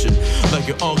passion. Like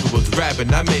your uncle was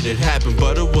rapping, I made it happen,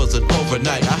 but it wasn't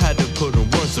overnight. I had to put in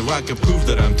work so I could prove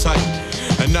that I'm tight.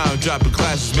 And now I'm dropping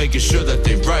classes, making sure that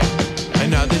they right.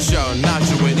 And now they shout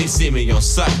Nacho when they see me on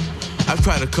sight. I've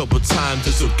cried a couple times,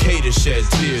 it's okay to shed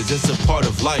tears, it's a part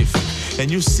of life. And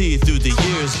you see it through the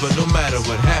years, but no matter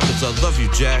what happens, I love you,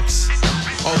 Jax,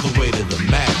 all the way to the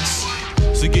max.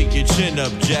 So get your chin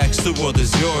up, Jax, the world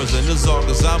is yours, and as long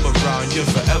as I'm around, you're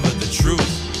forever the truth.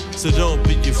 So don't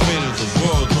be afraid of the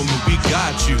world, homie, we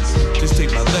got you. Just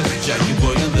take my left, Jackie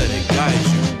boy, and let it guide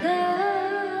you.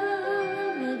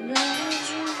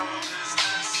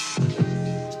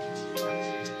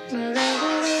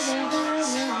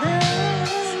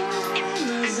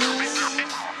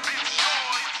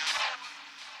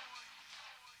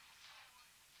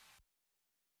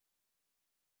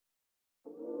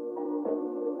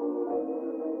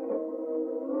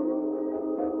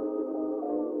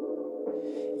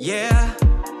 Yeah.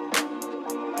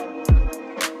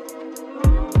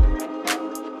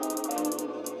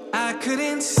 I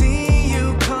couldn't see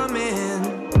you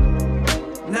coming.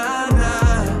 Nah,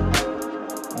 nah.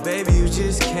 Baby, you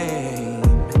just came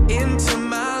into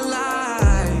my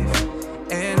life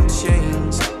and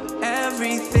changed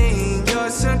everything. You're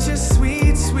such a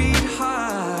sweet,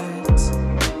 sweetheart.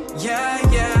 Yeah,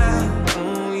 yeah.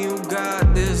 Oh, you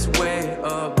got this way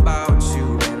about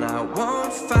you, and I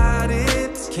won't fight it.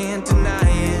 Can't deny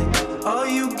it. Oh,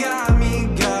 you got me,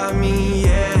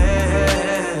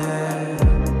 yeah.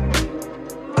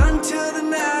 Until the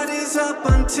night is up,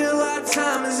 until our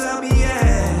time is up,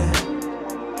 yeah.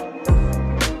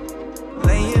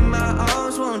 Lay in my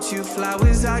arms, won't you?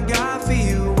 Flowers I got for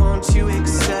you, won't you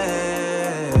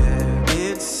accept?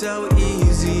 It's so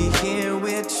easy here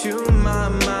with you,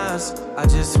 mamas. I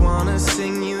just wanna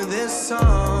sing you this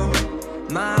song.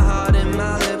 My heart and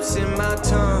my lips and my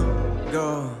tongue.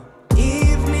 Go.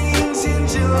 Evenings in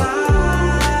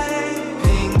July,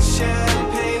 pink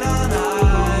champagne on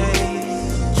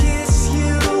ice. Kiss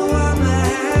you on the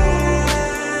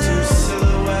head, two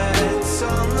silhouettes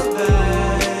on the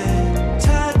bed.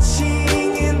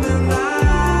 Touching in the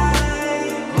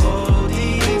night, hold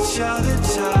each other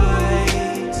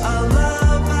tight. A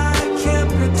love I can't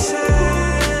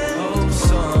pretend. Oh,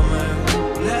 summer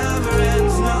never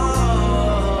ends, no.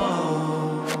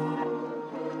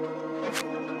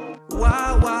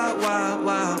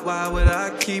 Why would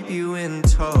I keep you in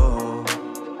tow?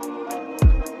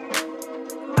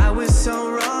 I was so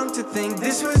wrong to think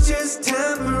this was just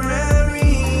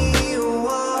temporary.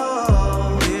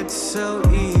 Whoa. It's so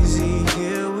easy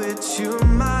here with you,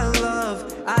 my love.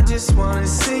 I just wanna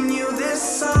sing you this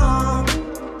song.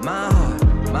 My heart,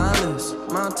 my lips,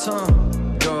 my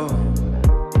tongue, go.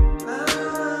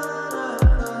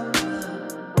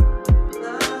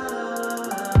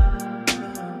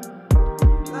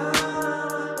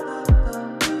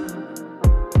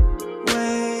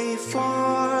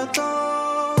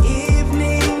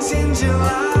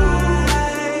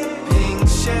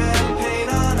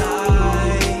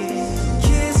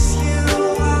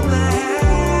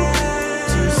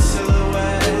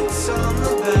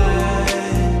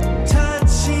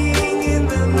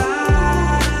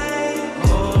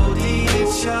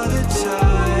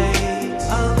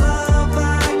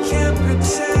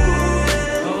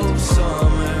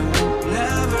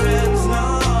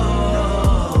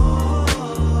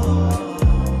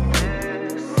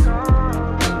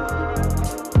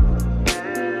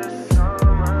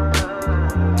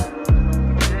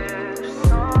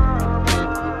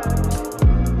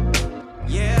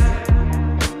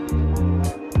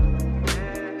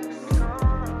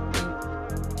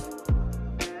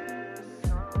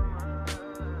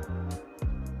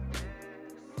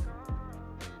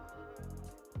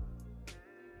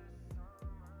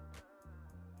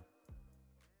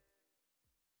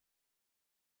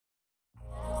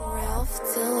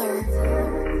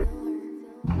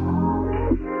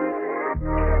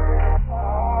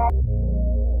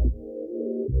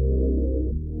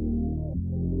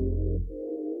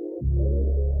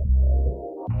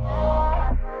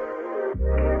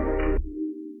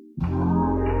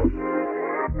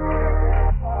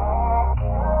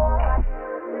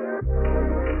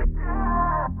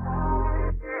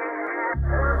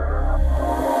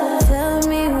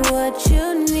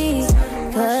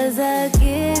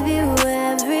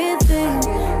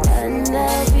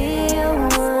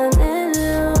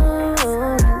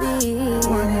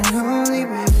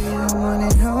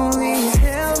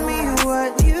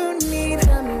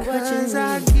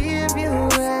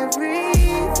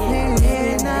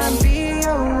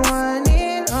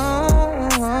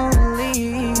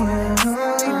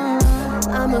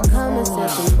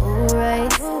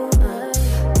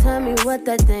 what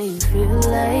that thing feel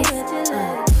like.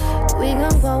 We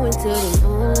gon' go into the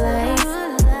moonlight.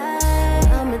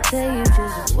 I'ma tell you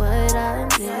just what I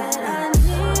need.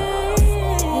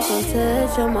 You gon'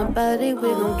 touch on my body, we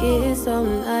gon' get so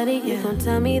naughty. You gon'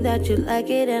 tell me that you like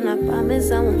it, and I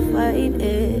promise I won't fight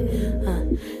it.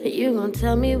 You gon'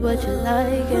 tell me what you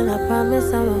like, and I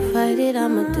promise I won't fight it.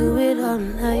 I'ma do it all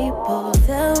night, boy.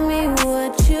 Tell me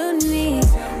what you need,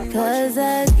 'cause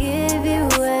I give you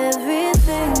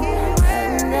everything,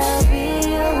 and I'll be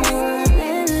your one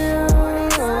and only.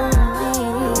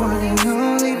 One and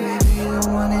only, baby, the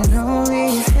one and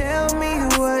only. Tell me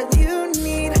what you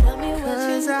need,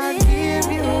 'cause I give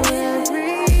you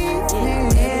everything,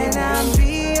 and I'll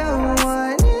be your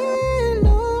one and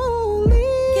only.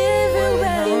 Give you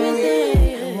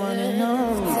everything, one and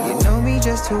only. You know me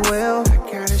just too well, I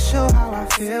gotta show how I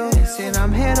feel. Said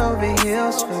I'm head over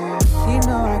heels for you. You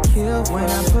know I kill when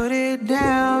I put it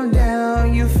down,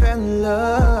 down. You fell in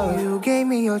love. You gave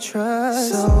me your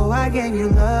trust, so I gave you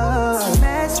love. A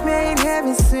match made,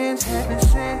 heaven sent, heaven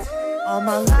sent. All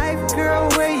my life, girl,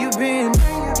 where you been?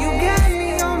 You got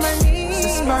me on my knees.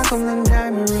 It's a sparkling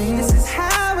diamond ring. This is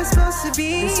how it's supposed to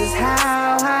be. This is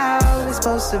how it's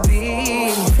supposed to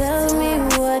be. Tell me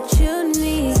what you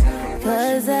need,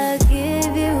 'cause I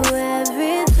give you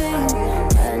everything,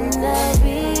 and I'll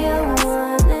be your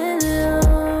one and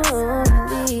only.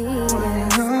 One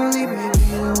and only, baby,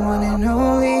 the one and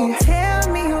only. Tell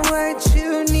me what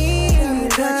you need,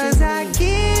 'cause I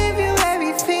give you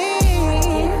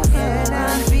everything, and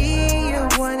I'll be your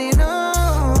one and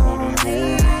only.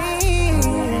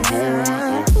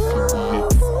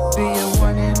 Be your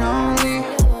one and only,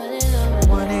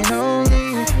 one and only,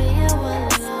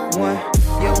 one,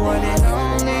 your one and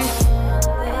only.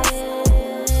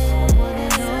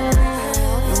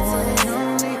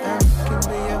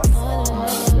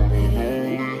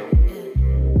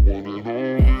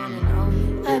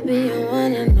 I'll be your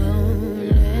one and only.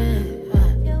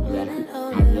 Your one and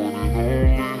only.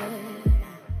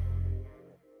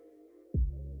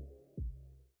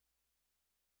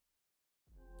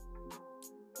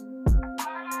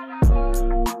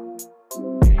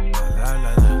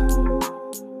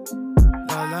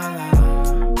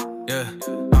 Yeah,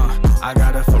 I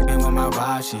got her fucking with my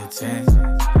vibe, she a 10.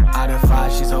 Out of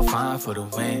 5, she so fine for the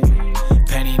win.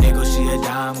 Penny nickel, she a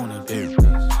dime on a bitch.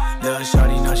 Little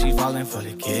shorty know she falling for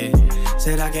the kid.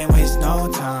 Said I can't waste no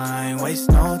time, waste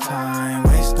no time,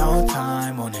 waste no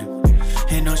time on him.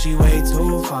 And know she way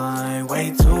too fine,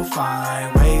 way too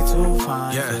fine, way too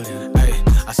fine. Yeah, hey,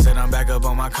 I said I'm back up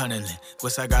on my cunniling.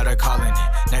 Guess I got her calling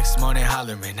it. Next morning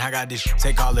hollering, I got this shit,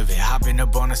 take all of it. Hopping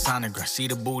up on the sonogram, see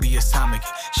the booty atomic.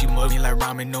 She move me like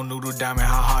ramen, no noodle diamond,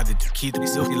 how hard to do. Keep me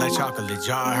silky like chocolate,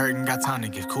 jaw hurting, got time to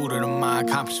give. Cooler than my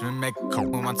accomplishment, make it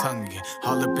cold with my tongue again.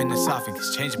 All up in the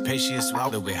esophagus, change the pace, she a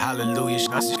swallow it. Hallelujah,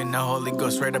 shots in the Holy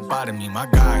Ghost right up out of me, my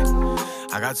God.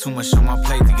 I got too much on my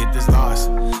plate to get this lost.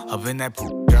 Up in that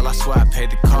poop, girl, I swear I paid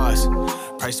the cost.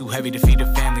 Price too heavy to feed the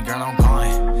family, girl, I'm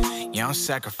going. Yeah, I'm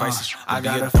sacrificing. I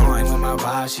got her fine with my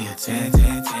vibe, she a 10,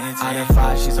 10, 10, 10. Out of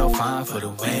 5, she so fine for the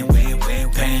win.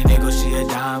 Penny nickel, she a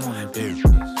dime on that bitch.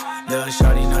 Little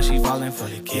shorty know she falling for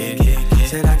the kid.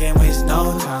 Said I can't waste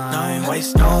no time,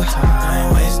 waste no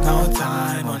time, waste no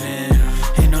time on it.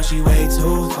 And know she way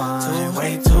too fine,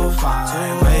 way too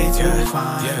fine, way too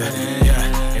fine. Yeah.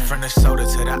 From the soda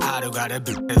to the auto, got a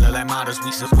bitch that look like models.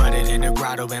 We sweated in the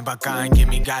grotto, and Baca and give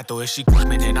me gato. If she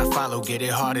coming, then I follow, get it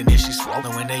hard, and if she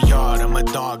swallow in the yard, I'm a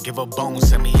dog, give her bones,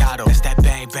 semi-auto. That's that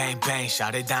bang, bang, bang,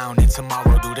 shot it down, and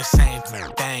tomorrow do the same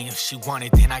thing. If she want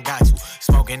it, then I got to.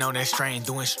 Smoking on that strain,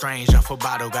 doing strange off a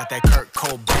bottle. Got that Kurt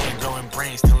Cobain, blowing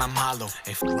brains till I'm hollow.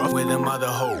 If rough with a mother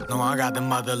hoe, no, I got the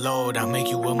mother load. I'll make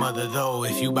you a mother though.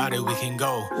 If you bout it, we can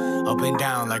go up and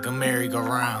down like a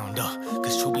merry-go-round.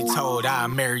 Cause truth be told, I'll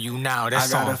marry you now.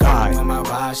 That's on 5. With my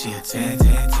vibe, she a 10, 10,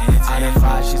 10, 10. Out of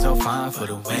 5, she so fine for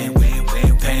the win.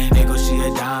 Penny nickel, she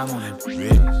a dime on it.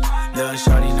 Little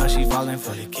shorty know she falling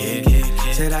for the kid.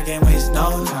 Said I can't waste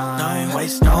no time,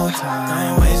 waste no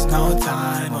time, waste no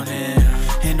time on it.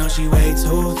 And know she way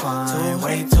too fine,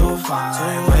 way too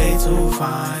fine, way too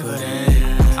fine for that.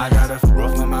 I got her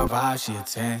rough with my vibe, she a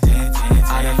 10, 10, 10, 10.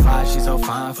 Out of 5, she so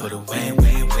fine for the win.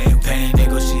 Penny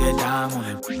nickel, she a dime on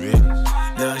it.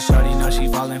 Little shorty know she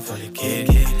falling for the kid.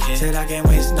 Said I can't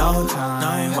waste no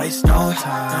time, waste no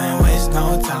time, waste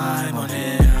no time on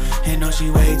it. And know she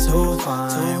way too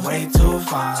fine, way too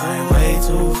fine, way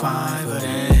too fine for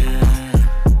that.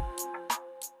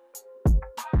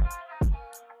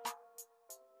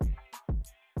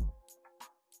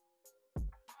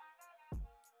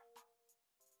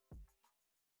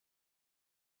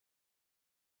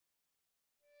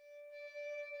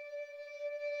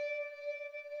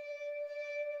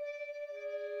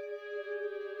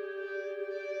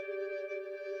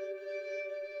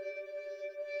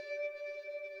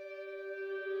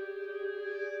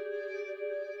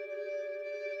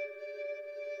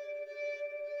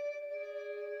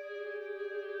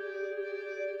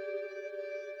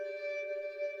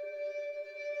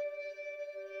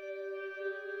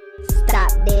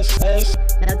 Stop this ish,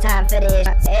 no time for this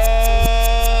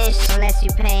ish. Unless you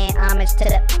paying homage to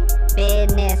the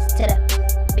business,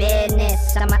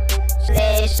 I'm a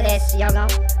slashless, y'all gon'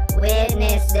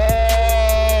 witness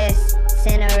this.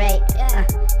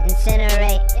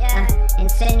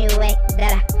 Insinuate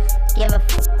that I give a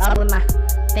up with my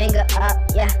finger up,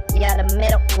 yeah, the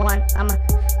middle one. I'ma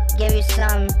give you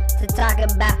something to talk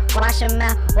about. Wash your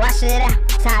mouth, wash it out,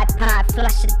 Tide Pod,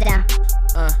 flush it down.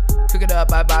 Cook it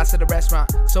up, I boss at the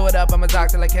restaurant. Sew it up, I'm a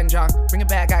doctor like Ken Jong. Bring it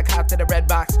back, I cop to the red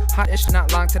box. Hot-ish,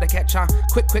 not long to the catch on.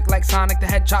 Quick like Sonic the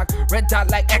Hedgehog. Red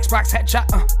dot like Xbox headshot.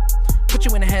 Put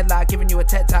you in a headlock, giving you a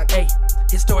TED Talk. Ayy,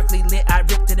 historically lit, I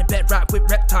ripped it in bedrock with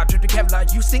reptar, dripped the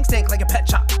Kevlar. You stink like a pet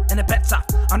shop, and the bet's off.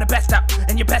 I'm the best out,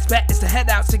 and your best bet is to head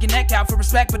out. Stick your neck out for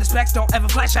respect, but the specs don't ever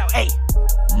flash out. Ayy.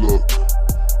 Look,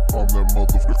 I'm that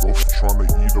motherfucker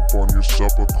tryna eat up on your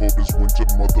supper. Cold as winter,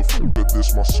 motherfucker.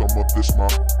 This my summer, this my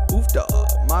Oofda,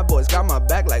 my boys got my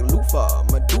back like Lufa,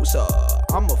 Medusa.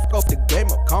 I'ma f off the game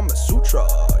of Kama Sutra.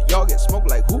 Y'all get smoked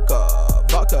like hookah,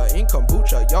 vodka in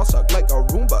kombucha. Y'all suck like a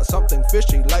Roomba, something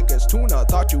fishy like it's tuna.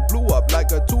 Thought you blew up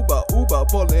like a tuba, Uber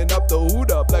pulling up the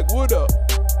hood up like wood up.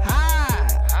 Hi,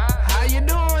 how you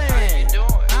doing?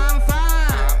 I'm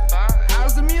fine.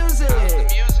 How's the music?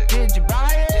 Did you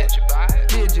buy it?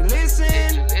 Did you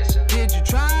listen? Did you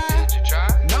try?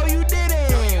 No, you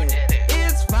didn't.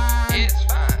 It's fine.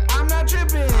 I'm not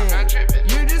tripping.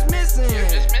 You're just missing.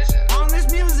 On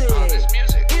this music.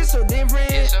 It's so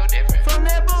different from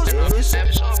that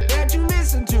bullshit that you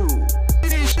listen to.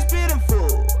 It's just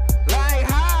pitiful. Like,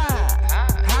 hi,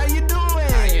 how you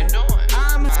doing?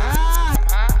 I'm high,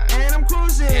 and I'm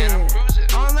cruising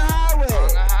on the highway,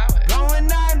 going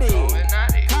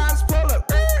 90. Cops pull up,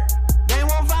 they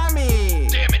won't find me.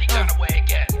 Damn it, he got away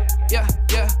again. Yeah.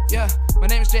 My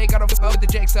name is Jake, I don't fuck with the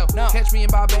Jake, so no. Catch me in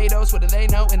Barbados, what do they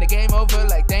know? In the game over,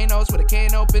 like Thanos, with a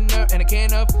can opener and a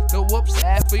can of the whoops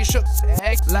ass for your shooks.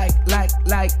 Like,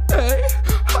 hey,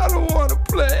 I don't wanna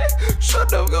play. Shut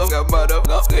the fuck up,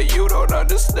 motherfucker, you don't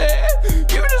understand.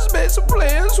 You just made some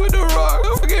plans with the wrong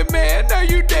fucking man. Now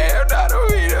you damn, I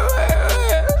don't need a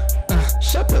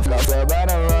shut the fuck up, I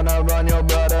don't run up on your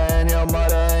brother and your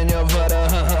mother and your father.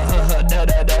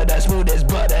 Da smooth as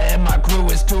butter and my crew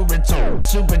is to return.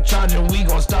 Supercharger, we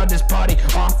gon' start this party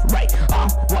off right,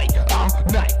 off white, all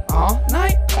night. All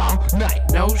night? All night,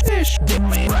 no fish. Get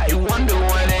me right. You wonder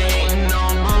why they ain't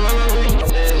on my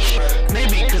fish.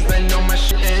 Maybe cause they know my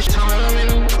shit is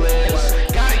timeless.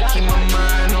 Gotta keep my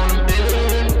mind on the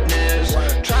business.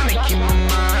 Tryna keep my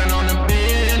mind on the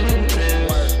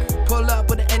business. Pull up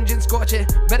with the engine scorching.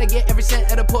 Better get every cent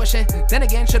of the portion. Then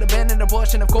again, should've been an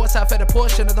abortion. Of course, I fed a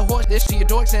portion of the horse dish to your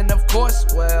dorks. And of course,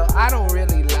 well, I don't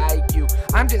really like you.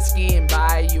 I'm just skiing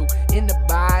by you, in the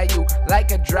bayou,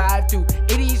 like a drive-thru.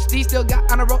 ADHD still got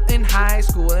on a roll in high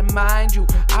school. And mind you,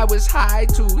 I was high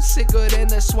too, sicker than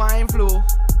the swine flu.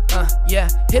 Yeah,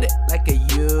 hit it like a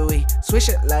Yui, swish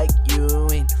it like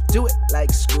Ewing, do it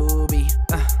like Scooby.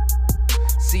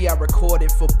 See, I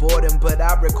recorded for boredom, but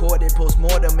I recorded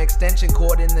post-mortem. Extension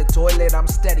cord in the toilet, I'm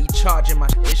steady charging my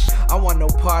ish. I want no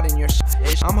part in your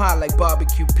ish. I'm hot like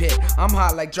barbecue pit. I'm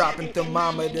hot like dropping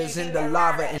thermometers in the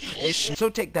lava and ish. So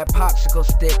take that popsicle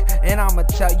stick, and I'ma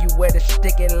tell you where to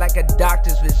stick it like a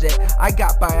doctor's visit. I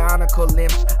got bionicle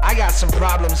limbs, I got some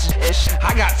problems ish.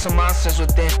 I got some monsters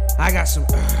within. I got some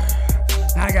fire.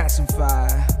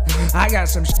 I got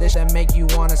some shit that make you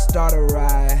wanna start a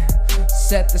riot.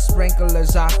 Set the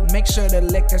sprinklers off, make sure the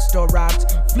liquor store robs.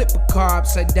 Flip a car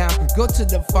upside down, go to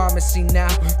the pharmacy now.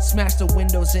 Smash the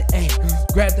windows in A,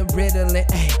 grab the Ritalin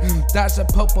A. Dodge a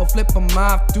popo, flip them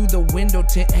off through the window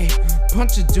tint A.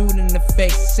 Punch a dude in the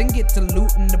face, and get to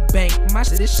loot in the bank. My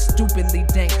shit is stupidly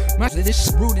dank, my shit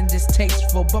is rude and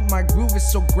distasteful, but my groove is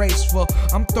so graceful.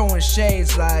 I'm throwing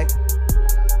shades like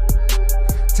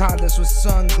toddlers with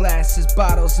sunglasses,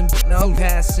 bottles and no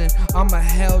passing. I'm a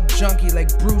hell junkie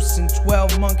like Bruce and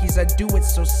 12 Monkeys. I do it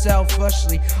so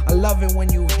selfishly. I love it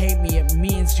when you hate me, it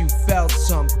means you felt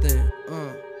something.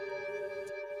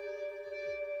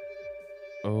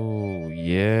 Oh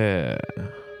yeah.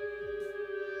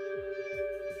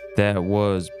 That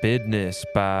was Business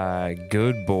by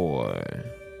Good Boy.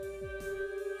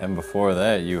 And before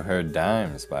that, you heard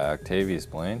Dimes by Octavius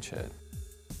Blanchett.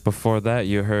 Before that,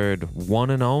 you heard One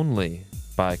and Only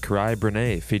by Karai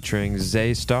Brene featuring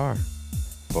Zay Star.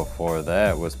 Before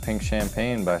that was Pink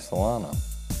Champagne by Solano.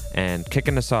 And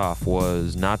kicking us off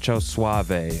was Nacho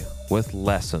Suave with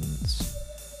Lessons.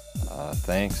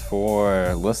 Thanks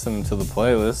for listening to the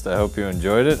playlist. I hope you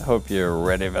enjoyed it. Hope you're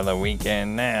ready for the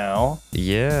weekend now.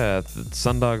 Yeah,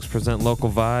 SunDogs Present Local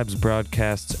Vibes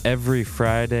broadcasts every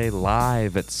Friday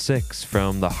live at 6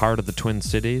 from the heart of the Twin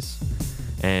Cities.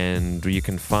 And you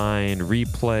can find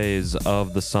replays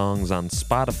of the songs on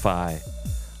Spotify,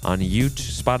 on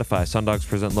YouTube, Spotify, SunDogs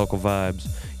Present Local Vibes,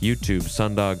 YouTube,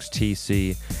 SunDogs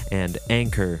TC, and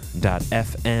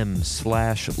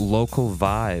anchor.fm/local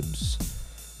vibes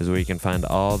is where you can find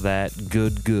all that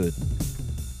good.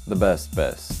 The best.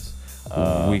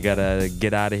 We gotta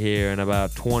get out of here in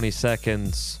about 20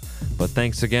 seconds, but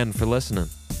thanks again for listening.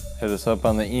 Hit us up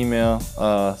on the email,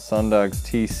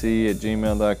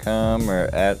 sundogstc@gmail.com or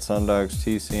at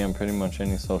sundogstc on pretty much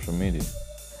any social media.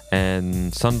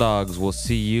 And SunDogs will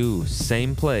see you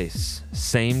same place,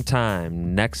 same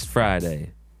time next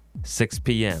Friday, 6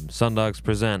 p.m. SunDogs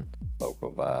Present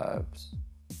Local Vibes.